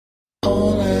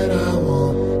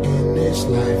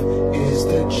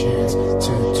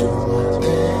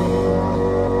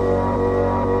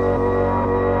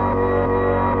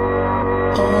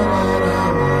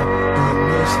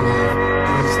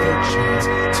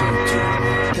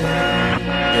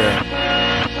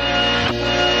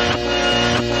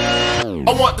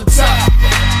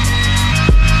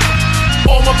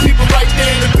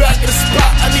the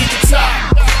spot, I need the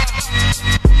top.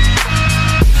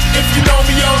 If you know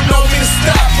me, you don't know me to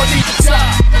stop, I need the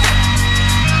top.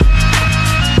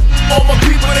 All my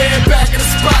people there back in the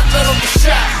spot, let them get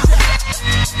shot.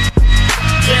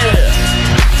 Yeah.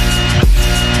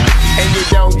 And you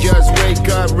don't just wake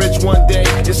up rich one day.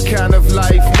 This kind of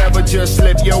life never just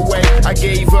slip your way. I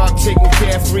gave up taking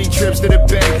carefree trips to the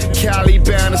Bay. Cali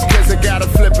bound is cause I got a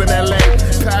flip in LA.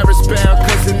 Paris bound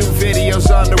cause the new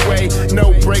video's on the way.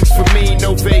 No breaks for me,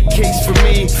 no vacates for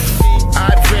me.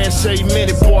 I advance every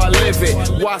minute, boy, I live it.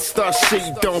 Why start shit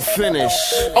you don't finish?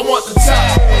 I want the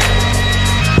top.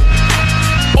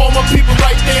 All my people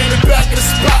right there in the back of the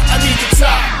spot, I need the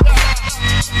top.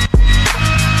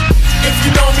 If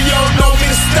you know me, you don't know me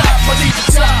to stop, I need the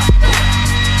top.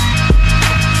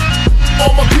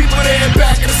 All my people there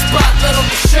back in the spot, let them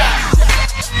get shot.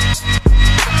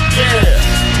 Yeah.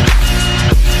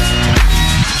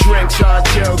 Drinks on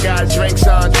chill, got drinks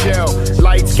on chill.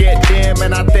 Lights get dim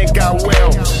and I think I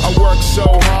will. I work so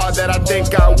hard that I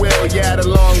think I will. Yeah, the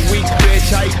long week, bitch,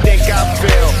 how you think I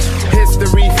feel?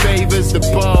 History favors the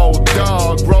bold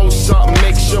dog. Roll something,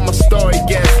 make sure my story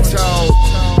gets told.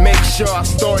 Make sure our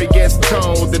story gets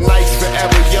told. The night's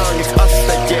forever young, it's us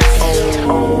that get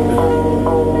old.